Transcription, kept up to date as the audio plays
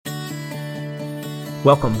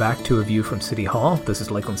Welcome back to A View from City Hall. This is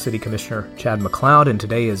Lakeland City Commissioner Chad McLeod, and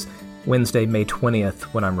today is Wednesday, May 20th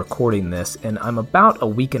when I'm recording this, and I'm about a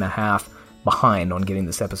week and a half behind on getting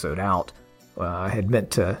this episode out. I had meant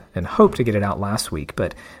to and hoped to get it out last week,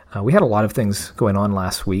 but we had a lot of things going on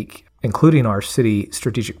last week, including our city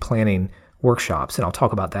strategic planning workshops, and I'll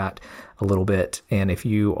talk about that a little bit. And if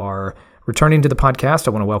you are returning to the podcast,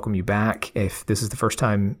 I want to welcome you back. If this is the first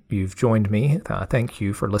time you've joined me, thank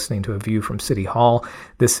you for listening to A View from City Hall.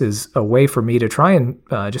 This is a way for me to try and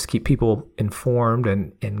just keep people informed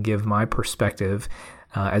and give my perspective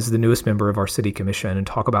as the newest member of our city commission and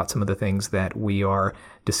talk about some of the things that we are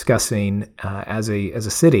discussing as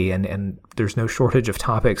a city. And there's no shortage of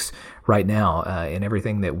topics right now in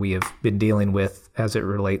everything that we have been dealing with as it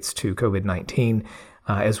relates to COVID-19.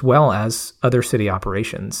 As well as other city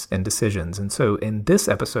operations and decisions. And so in this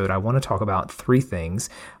episode, I want to talk about three things.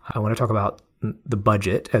 I want to talk about the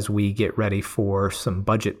budget as we get ready for some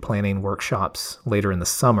budget planning workshops later in the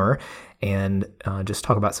summer, and just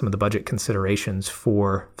talk about some of the budget considerations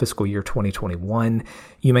for fiscal year 2021.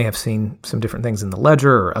 You may have seen some different things in the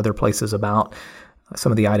ledger or other places about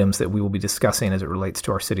some of the items that we will be discussing as it relates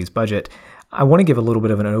to our city's budget. I want to give a little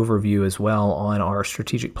bit of an overview as well on our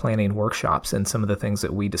strategic planning workshops and some of the things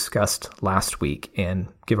that we discussed last week and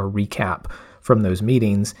give a recap from those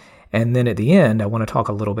meetings. And then at the end, I want to talk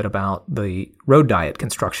a little bit about the road diet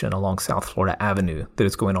construction along South Florida Avenue that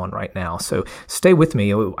is going on right now. So stay with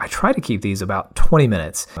me. I try to keep these about 20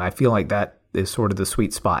 minutes. I feel like that is sort of the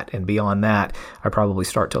sweet spot. And beyond that, I probably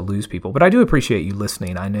start to lose people. But I do appreciate you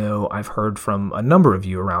listening. I know I've heard from a number of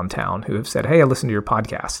you around town who have said, hey, I listened to your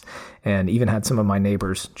podcast. And even had some of my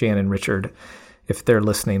neighbors, Jan and Richard, if they're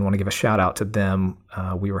listening, want to give a shout out to them.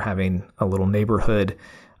 We were having a little neighborhood,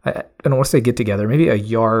 I don't want to say get together, maybe a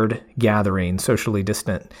yard gathering, socially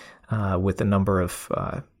distant, with a number of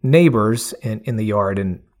neighbors in the yard.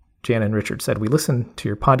 And Jan and Richard said, we listened to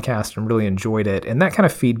your podcast and really enjoyed it. And that kind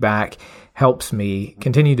of feedback helps me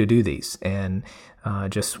continue to do these. And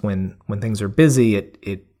just when things are busy,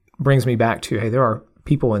 it brings me back to, hey, there are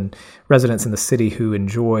people and residents in the city who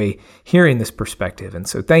enjoy hearing this perspective. And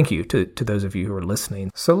so thank you to those of you who are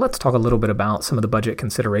listening. So let's talk a little bit about some of the budget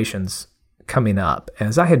considerations coming up.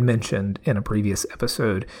 As I had mentioned in a previous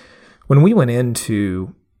episode, when we went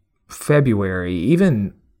into February,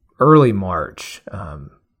 even early March,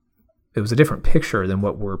 it was a different picture than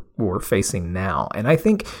what we're facing now. And I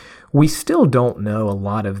think we still don't know a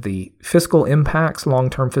lot of the fiscal impacts,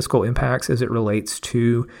 long-term fiscal impacts as it relates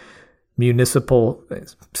to municipal,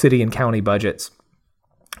 city and county budgets,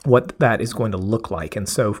 what that is going to look like. And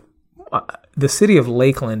so the city of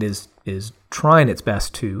Lakeland is trying its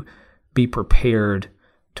best to be prepared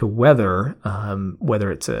to weather,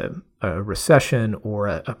 whether it's a recession or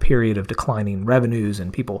a period of declining revenues,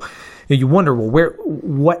 and people, you wonder, well,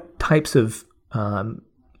 what types of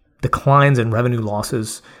declines and revenue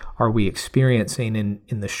losses are we experiencing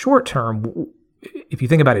in the short term? If you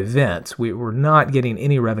think about events, we're not getting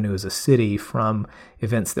any revenue as a city from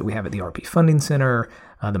events that we have at the RP Funding Center,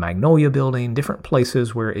 the Magnolia Building, different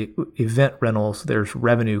places where event rentals, there's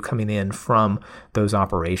revenue coming in from those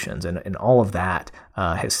operations. And all of that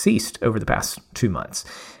has ceased over the past 2 months.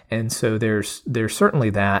 And so there's certainly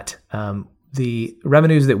that. The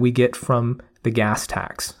revenues that we get from the gas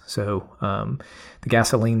tax. So the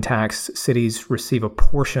gasoline tax, cities receive a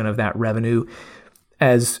portion of that revenue.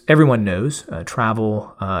 As everyone knows,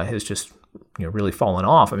 travel has just really fallen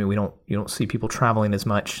off. I mean, you don't see people traveling as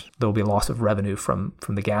much. There'll be a loss of revenue from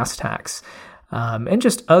the gas tax, and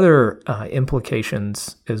just other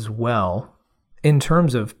implications as well in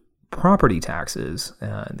terms of property taxes,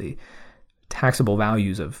 the taxable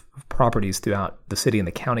values of properties throughout the city and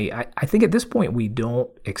the county. I think at this point we don't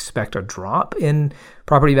expect a drop in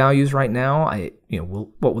property values right now.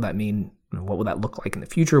 What will that mean? What will that look like in the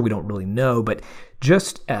future? We don't really know, but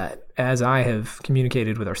just as I have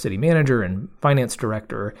communicated with our city manager and finance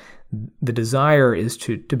director, the desire is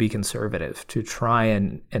to be conservative, to try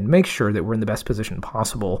and make sure that we're in the best position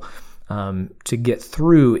possible to get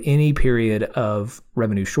through any period of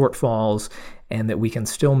revenue shortfalls, and that we can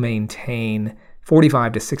still maintain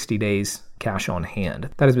 45 to 60 days cash on hand.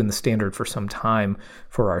 That has been the standard for some time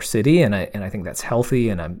for our city, and I think that's healthy,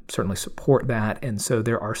 and I certainly support that. And so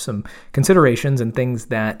there are some considerations and things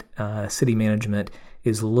that city management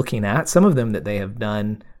is looking at, some of them that they have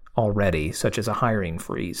done already, such as a hiring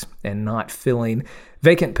freeze and not filling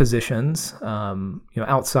vacant positions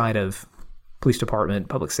outside of police department,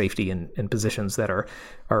 public safety, and positions that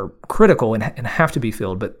are critical and have to be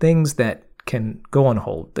filled, but things that can go on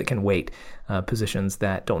hold, that can wait, positions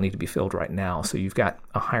that don't need to be filled right now. So you've got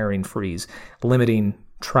a hiring freeze, limiting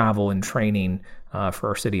travel and training for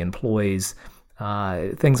our city employees,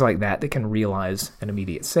 things like that can realize an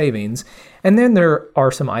immediate savings. And then there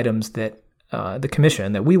are some items that the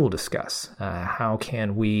commission that we will discuss. How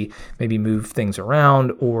can we maybe move things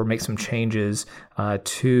around or make some changes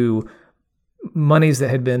to monies that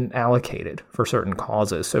had been allocated for certain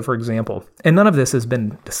causes? So, for example, and none of this has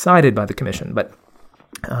been decided by the commission, but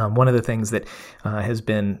one of the things that has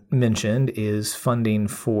been mentioned is funding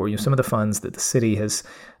for some of the funds that the city has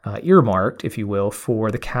earmarked, if you will,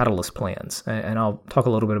 for the catalyst plans. And I'll talk a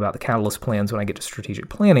little bit about the catalyst plans when I get to strategic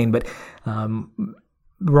planning, but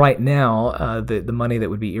right now, the money that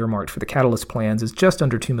would be earmarked for the catalyst plans is just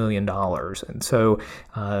under $2 million. And so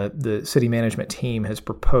the city management team has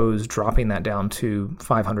proposed dropping that down to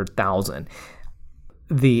 $500,000.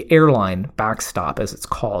 The airline backstop, as it's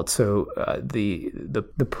called, so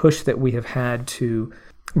the push that we have had to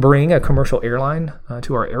bring a commercial airline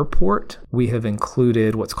to our airport, we have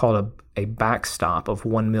included what's called a backstop of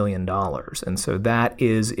 $1 million. And so that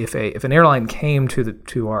is if an airline came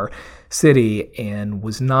to our city and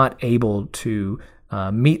was not able to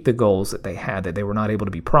meet the goals that they had, that they were not able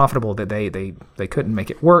to be profitable, that they couldn't make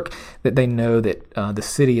it work, that they know that the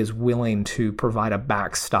city is willing to provide a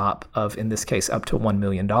backstop of, in this case, up to $1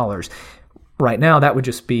 million. Right now, that would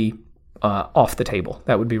just be off the table.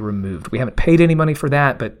 That would be removed. We haven't paid any money for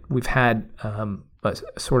that, but we've had a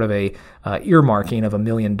sort of a earmarking of $1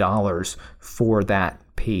 million for that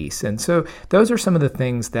piece. And so those are some of the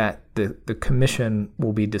things that the commission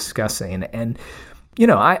will be discussing. And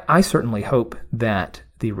I certainly hope that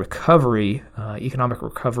the recovery, economic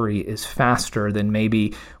recovery, is faster than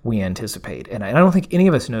maybe we anticipate. And I don't think any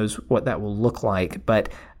of us knows what that will look like, but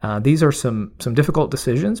these are some difficult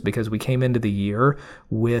decisions because we came into the year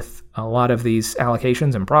with a lot of these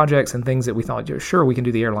allocations and projects and things that we thought, sure, we can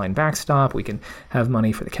do the airline backstop, we can have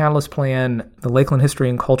money for the Catalyst Plan, the Lakeland History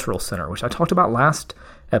and Cultural Center, which I talked about last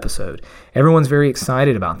episode. Everyone's very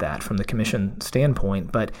excited about that from the commission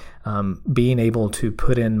standpoint, but being able to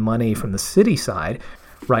put in money from the city side,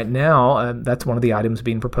 right now, that's one of the items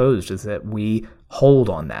being proposed, is that we hold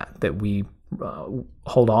on that we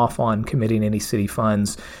hold off on committing any city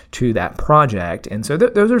funds to that project. And so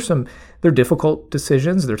those are they're difficult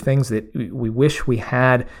decisions. They're things that we wish we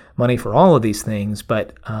had money for all of these things,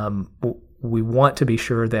 but we want to be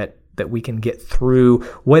sure that we can get through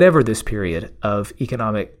whatever this period of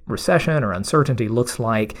economic recession or uncertainty looks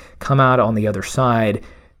like, come out on the other side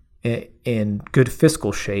in good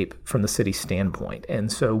fiscal shape from the city standpoint.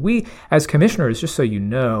 And so we, as commissioners, just so you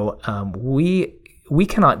know, we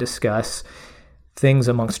cannot discuss things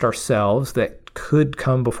amongst ourselves that could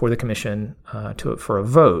come before the commission for a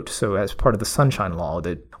vote. So as part of the Sunshine Law,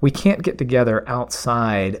 that we can't get together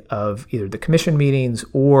outside of either the commission meetings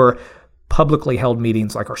or publicly held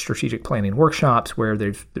meetings like our strategic planning workshops, where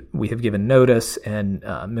we have given notice and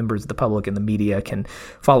members of the public and the media can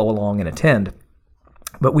follow along and attend.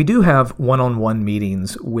 But we do have one-on-one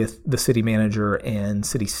meetings with the city manager and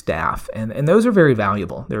city staff, and those are very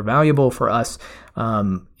valuable. They're valuable for us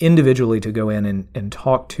individually to go in and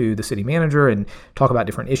talk to the city manager and talk about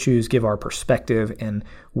different issues, give our perspective, and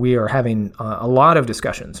we are having a lot of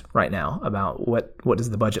discussions right now about what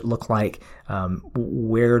does the budget look like,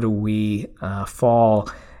 where do we fall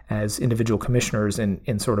as individual commissioners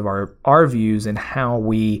in sort of our views and how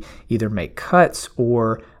we either make cuts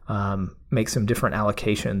or make some different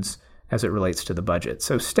allocations as it relates to the budget.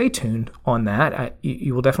 So stay tuned on that.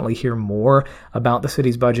 You will definitely hear more about the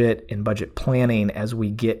city's budget and budget planning as we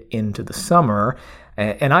get into the summer.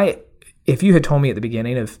 And if you had told me at the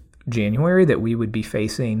beginning of January that we would be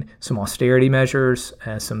facing some austerity measures,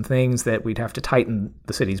 some things that we'd have to tighten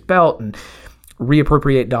the city's belt and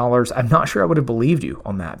reappropriate dollars, I'm not sure I would have believed you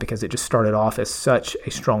on that, because it just started off as such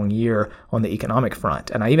a strong year on the economic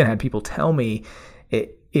front. And I even had people tell me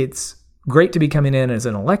it's great to be coming in as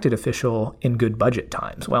an elected official in good budget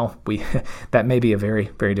times. Well, that may be a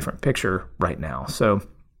very, very different picture right now. So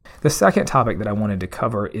the second topic that I wanted to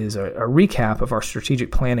cover is a recap of our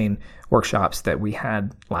strategic planning workshops that we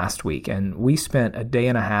had last week. And we spent a day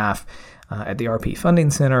and a half at the RP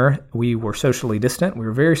Funding Center. We were socially distant. We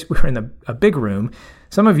were in a big room.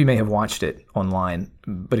 Some of you may have watched it online,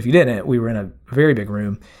 but if you didn't, we were in a very big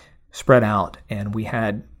room, spread out, and we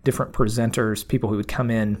had different presenters, people who would come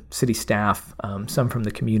in, city staff, some from the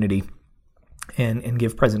community, and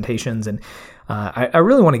give presentations. And I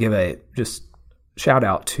really want to give a just shout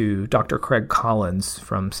out to Dr. Craig Collins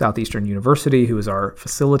from Southeastern University, who is our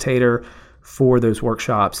facilitator for those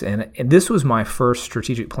workshops. And this was my first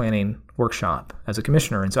strategic planning workshop as a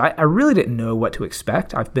commissioner. And so I really didn't know what to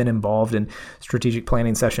expect. I've been involved in strategic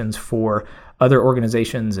planning sessions for other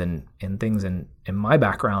organizations and things in my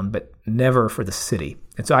background, but never for the city.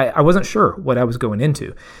 And so I wasn't sure what I was going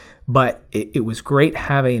into. But it was great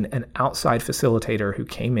having an outside facilitator who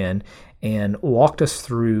came in and walked us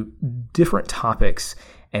through different topics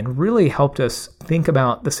and really helped us think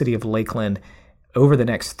about the city of Lakeland over the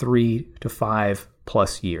next 3 to 5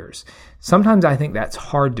 plus years. Sometimes I think that's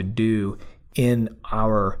hard to do in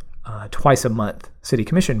our twice a month city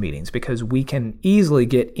commission meetings, because we can easily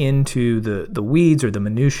get into the weeds or the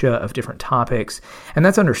minutia of different topics. And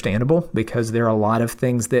that's understandable, because there are a lot of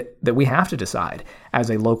things that we have to decide as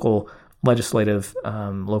a local legislative,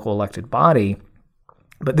 local elected body.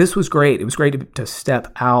 But this was great. It was great to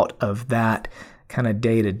step out of that kind of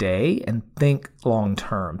day to day and think long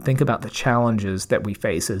term, think about the challenges that we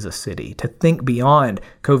face as a city, to think beyond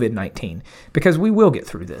COVID-19, because we will get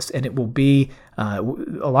through this, and it will be a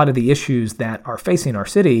lot of the issues that are facing our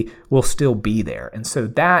city will still be there. And so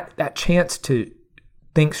that chance to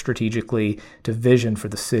think strategically, to vision for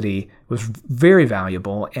the city, was very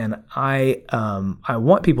valuable. And I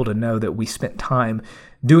want people to know that we spent time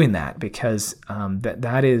doing that, because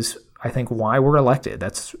that is, I think, why we're elected.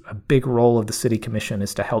 That's a big role of the city commission,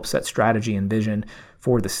 is to help set strategy and vision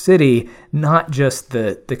for the city, not just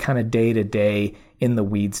the kind of day-to-day in the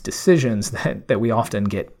weeds decisions that we often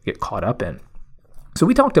get caught up in. So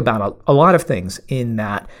we talked about a lot of things in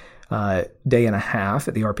that day and a half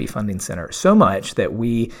at the RP Funding Center, so much that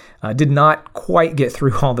we did not quite get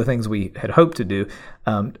through all the things we had hoped to do.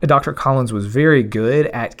 Dr. Collins was very good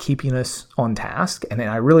at keeping us on task, and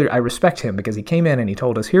I respect him, because he came in and he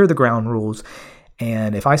told us, here are the ground rules,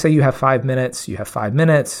 and if I say you have 5 minutes, you have 5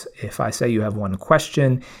 minutes. If I say you have one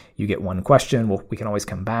question, you get one question. Well, we can always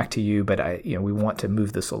come back to you, but we want to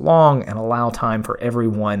move this along and allow time for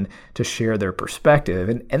everyone to share their perspective,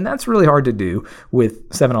 and that's really hard to do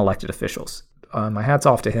with 7 elected officials. My hat's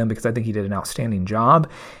off to him, because I think he did an outstanding job.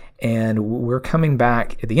 And we're coming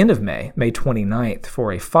back at the end of May 29th,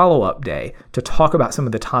 for a follow-up day to talk about some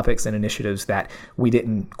of the topics and initiatives that we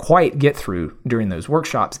didn't quite get through during those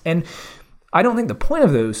workshops. And I don't think the point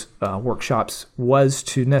of those workshops was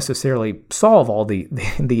to necessarily solve all the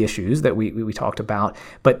issues that we talked about,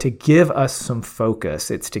 but to give us some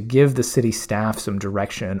focus. It's to give the city staff some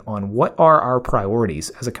direction on what are our priorities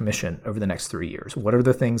as a commission over the next 3 years. What are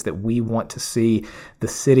the things that we want to see the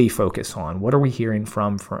city focus on? What are we hearing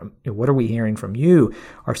from you,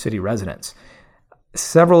 our city residents?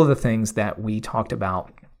 Several of the things that we talked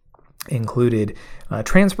about included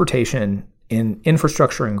transportation in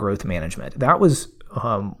infrastructure and growth management. That was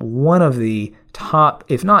one of the top,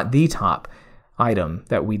 if not the top, item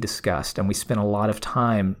that we discussed. And we spent a lot of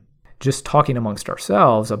time just talking amongst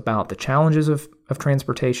ourselves about the challenges of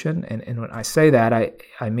transportation. And when I say that,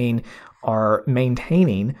 I mean our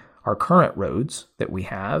maintaining our current roads that we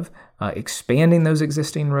have, expanding those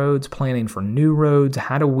existing roads, planning for new roads.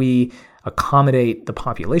 How do we accommodate the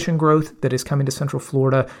population growth that is coming to Central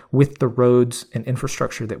Florida with the roads and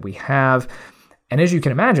infrastructure that we have? And as you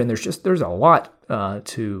can imagine, there's a lot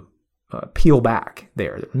to peel back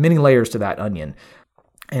there. There are many layers to that onion.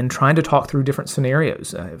 And trying to talk through different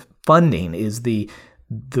scenarios. Funding is the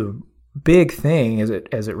big thing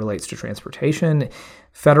as it relates to transportation.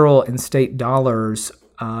 Federal and state dollars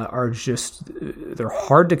they're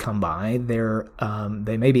hard to come by.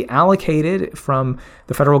 They may be allocated from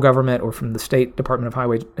the federal government or from the State Department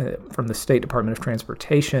of from the State Department of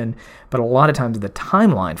Transportation, but a lot of times the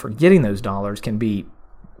timeline for getting those dollars can be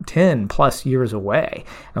 10 plus years away.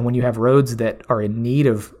 And when you have roads that are in need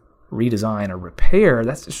of redesign or repair,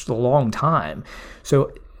 that's just a long time.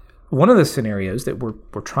 So one of the scenarios that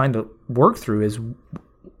we're trying to work through is,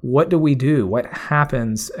 what do we do? What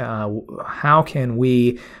happens? How can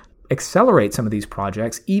we accelerate some of these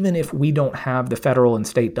projects, even if we don't have the federal and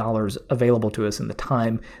state dollars available to us in the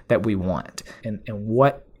time that we want? And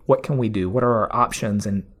what can we do? What are our options?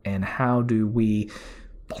 And how do we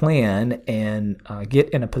plan and get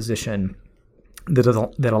in a position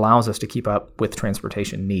that allows us to keep up with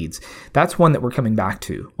transportation needs? That's one that we're coming back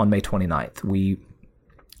to on May 29th. We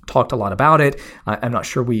talked a lot about it. I'm not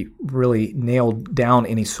sure we really nailed down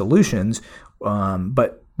any solutions,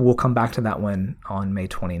 but we'll come back to that one on May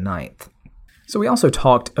 29th. So we also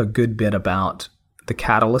talked a good bit about the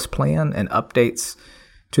Catalyst Plan and updates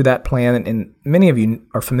to that plan. And many of you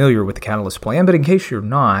are familiar with the Catalyst Plan, but in case you're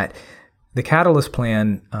not, the Catalyst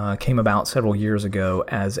Plan came about several years ago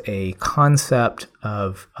as a concept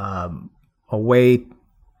of a way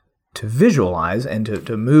to visualize and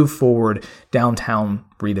to move forward downtown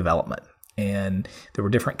redevelopment. And there were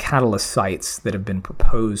different catalyst sites that have been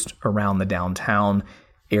proposed around the downtown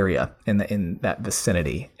area in that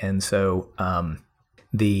vicinity. And so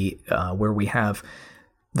the where we have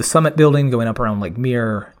the Summit building going up around Lake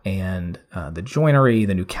Mirror and the Joinery,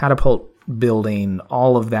 the new Catapult building,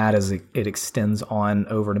 all of that as it extends on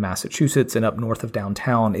over to Massachusetts and up north of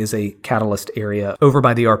downtown is a Catalyst area. Over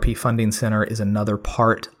by the RP Funding Center is another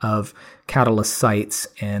part of Catalyst sites,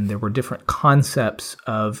 and there were different concepts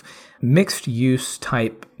of mixed use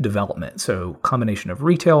type development. So combination of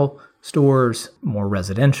retail stores, more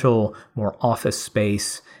residential, more office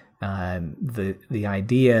space. The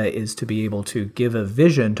idea is to be able to give a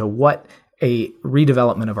vision to what a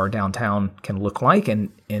redevelopment of our downtown can look like.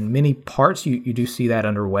 And in many parts, you do see that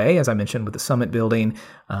underway. As I mentioned with the Summit building,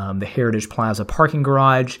 the Heritage Plaza parking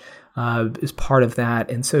garage is part of that.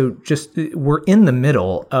 And so just we're in the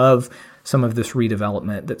middle of some of this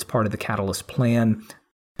redevelopment that's part of the Catalyst plan.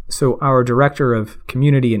 So our Director of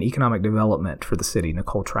Community and Economic Development for the city,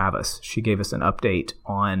 Nicole Travis, she gave us an update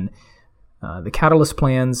on the Catalyst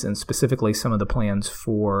plans and specifically some of the plans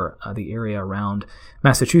for the area around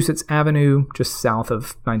Massachusetts Avenue, just south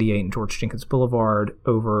of 98 and George Jenkins Boulevard,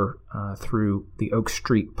 over through the Oak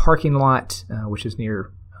Street parking lot, which is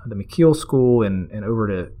near the McKeel School, and over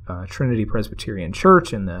to Trinity Presbyterian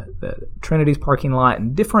Church and the Trinity's parking lot,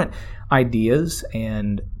 and different ideas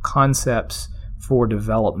and concepts for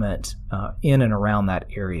development in and around that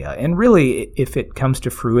area. And really, if it comes to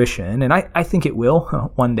fruition, and I think it will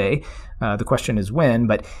one day, the question is when,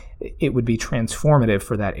 but it would be transformative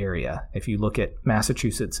for that area. If you look at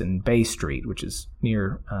Massachusetts and Bay Street, which is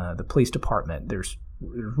near the police department, there's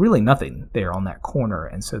really nothing there on that corner.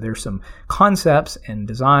 And so there's some concepts and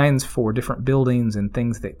designs for different buildings and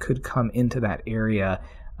things that could come into that area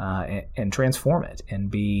and transform it and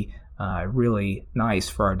be really nice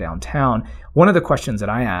for our downtown. One of the questions that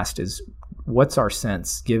I asked is, what's our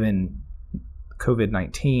sense, given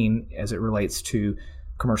COVID-19, as it relates to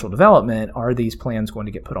commercial development? Are these plans going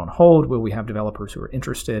to get put on hold? Will we have developers who are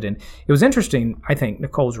interested? And it was interesting, I think,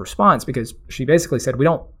 Nicole's response, because she basically said, we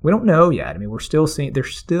don't know yet. I mean, we're still seeing, there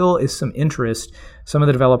still is some interest. Some of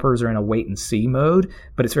the developers are in a wait and see mode,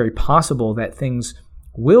 but it's very possible that things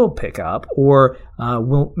will pick up, or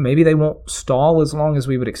maybe they won't stall as long as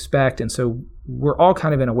we would expect. And so we're all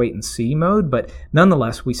kind of in a wait and see mode, but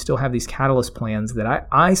nonetheless, we still have these Catalyst plans that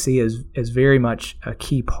I see as very much a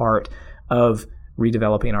key part of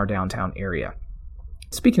redeveloping our downtown area.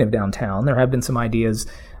 Speaking of downtown, there have been some ideas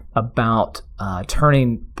about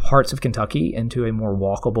turning parts of Kentucky into a more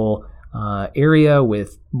walkable area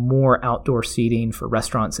with more outdoor seating for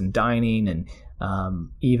restaurants and dining, and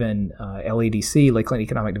even LEDC, Lakeland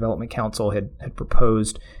Economic Development Council, had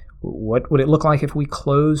proposed what would it look like if we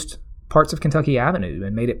closed parts of Kentucky Avenue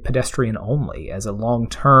and made it pedestrian only as a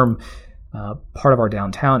long-term part of our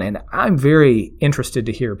downtown. And I'm very interested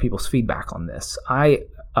to hear people's feedback on this. I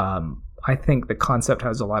think the concept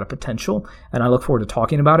has a lot of potential, and I look forward to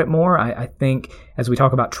talking about it more. I think as we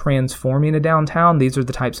talk about transforming a downtown, these are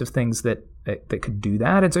the types of things that could do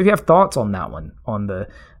that. And so if you have thoughts on that one, on the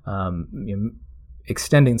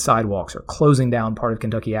extending sidewalks or closing down part of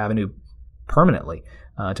Kentucky Avenue permanently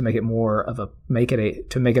to make it more of a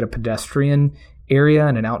pedestrian area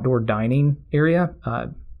and an outdoor dining area,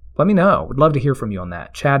 let me know. Would love to hear from you on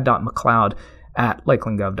that.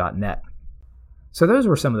 chad.mcleod@lakelandgov.net. So those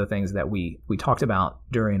were some of the things that we talked about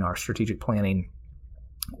during our strategic planning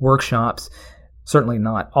workshops. Certainly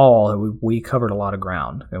not all. We covered a lot of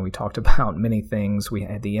ground, and we talked about many things.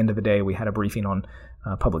 At the end of the day, we had a briefing on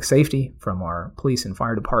public safety from our police and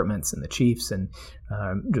fire departments and the chiefs, and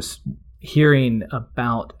just hearing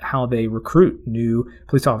about how they recruit new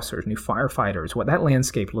police officers, new firefighters, what that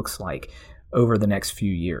landscape looks like over the next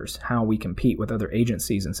few years, how we compete with other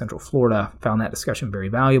agencies in Central Florida. Found that discussion very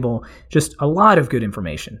valuable. Just a lot of good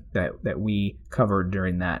information that we covered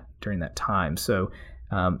during that time. So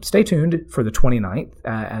stay tuned for the 29th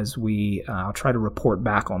as I'll try to report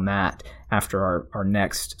back on that after our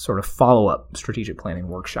next sort of follow-up strategic planning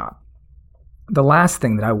workshop. The last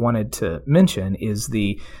thing that I wanted to mention is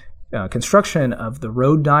the construction of the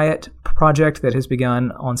road diet project that has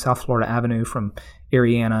begun on South Florida Avenue from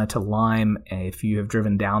Ariana to Lime. If you have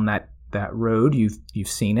driven down that road, you've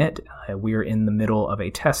seen it. We're in the middle of a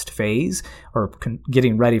test phase, or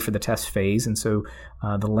getting ready for the test phase, and so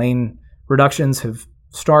the lane reductions have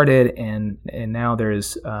started, and now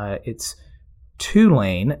there's it's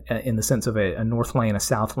 2-lane in the sense of a north lane, a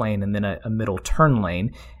south lane, and then a middle turn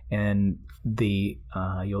lane. And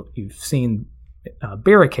you've seen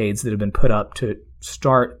barricades that have been put up to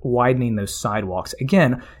start widening those sidewalks.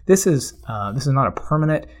 Again, this is not a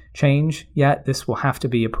permanent change yet. This will have to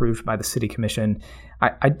be approved by the City Commission.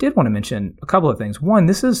 I did want to mention a couple of things. One,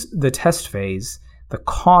 this is the test phase. The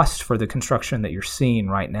cost for the construction that you're seeing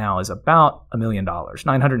right now is about $1 million,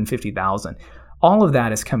 $950,000. All of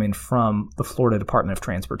that is coming from the Florida Department of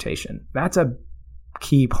Transportation. That's a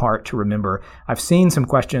key part to remember. I've seen some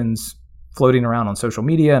questions floating around on social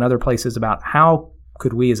media and other places about how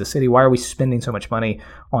could we as a city, why are we spending so much money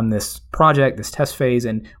on this project, this test phase?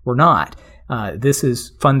 And we're not. This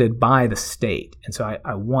is funded by the state. And so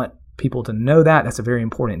I want people to know that. That's a very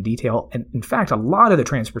important detail. And in fact, a lot of the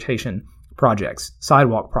transportation projects,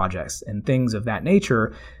 sidewalk projects, and things of that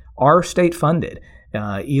nature are state funded,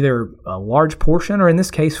 either a large portion or in this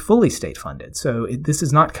case, fully state funded. So this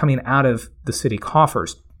is not coming out of the city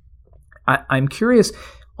coffers. I'm curious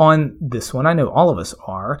on this one. I know all of us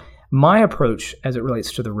are. My approach as it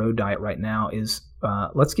relates to the road diet right now is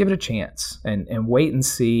let's give it a chance and wait and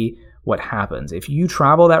see what happens. If you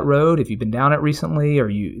travel that road, if you've been down it recently or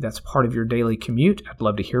that's part of your daily commute, I'd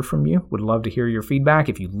love to hear from you. Would love to hear your feedback.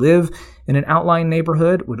 If you live in an outlying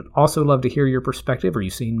neighborhood, would also love to hear your perspective. Or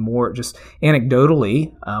you've seen more just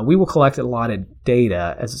anecdotally. We will collect a lot of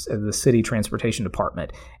data as the city transportation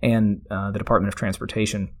department and the Department of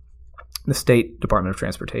Transportation, the State Department of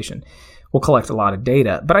Transportation. We'll collect a lot of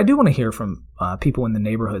data, but I do want to hear from people in the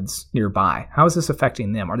neighborhoods nearby. How is this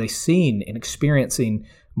affecting them? Are they seeing and experiencing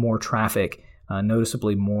more traffic,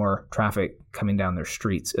 noticeably more traffic coming down their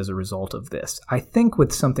streets as a result of this? I think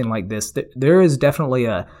with something like this, there is definitely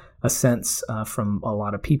a sense from a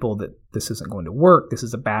lot of people that this isn't going to work. This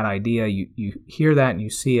is a bad idea. You hear that and you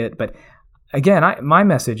see it. But again, my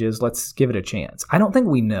message is let's give it a chance. I don't think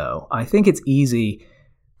we know. I think it's easy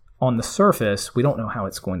on the surface. We don't know how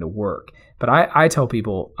it's going to work. But I tell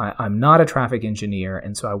people I'm not a traffic engineer,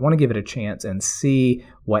 and so I want to give it a chance and see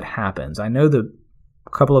what happens. I know the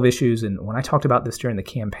couple of issues, and when I talked about this during the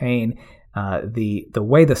campaign, the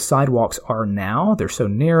way the sidewalks are now, they're so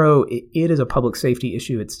narrow, it is a public safety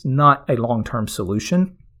issue. It's not a long-term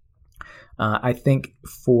solution. I think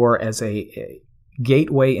as a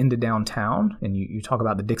gateway into downtown, and you talk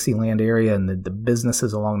about the Dixieland area and the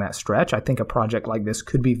businesses along that stretch, I think a project like this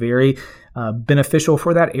could be very beneficial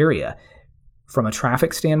for that area. From a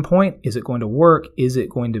traffic standpoint, is it going to work? Is it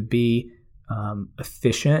going to be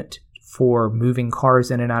efficient for moving cars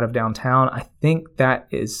in and out of downtown? I think that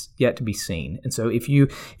is yet to be seen. And so if you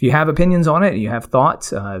have opinions on it, you have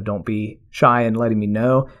thoughts, don't be shy in letting me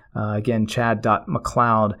know. Again,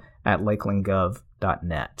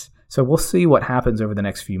 chad.mcleod@lakelandgov.net. So we'll see what happens over the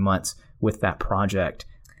next few months with that project.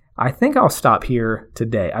 I think I'll stop here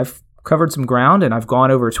today. I've covered some ground and I've gone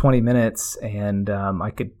over 20 minutes and I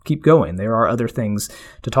could keep going. There are other things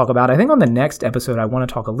to talk about. I think on the next episode, I want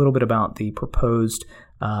to talk a little bit about the proposed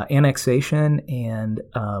annexation and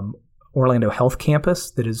Orlando Health Campus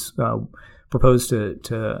that is proposed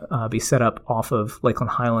to be set up off of Lakeland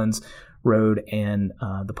Highlands Road and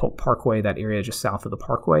the Polk Parkway, that area just south of the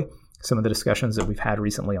Parkway. Some of the discussions that we've had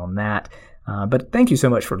recently on that. But thank you so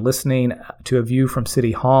much for listening to A View from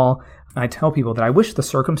City Hall. I tell people that I wish the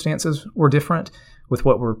circumstances were different with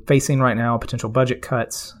what we're facing right now, potential budget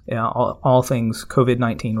cuts, all things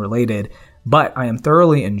COVID-19 related. But I am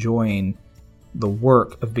thoroughly enjoying the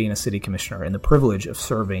work of being a city commissioner and the privilege of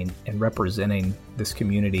serving and representing this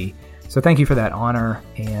community. So thank you for that honor,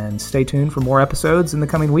 and stay tuned for more episodes in the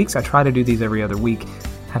coming weeks. I try to do these every other week.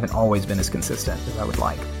 Haven't always been as consistent as I would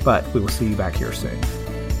like, but we will see you back here soon.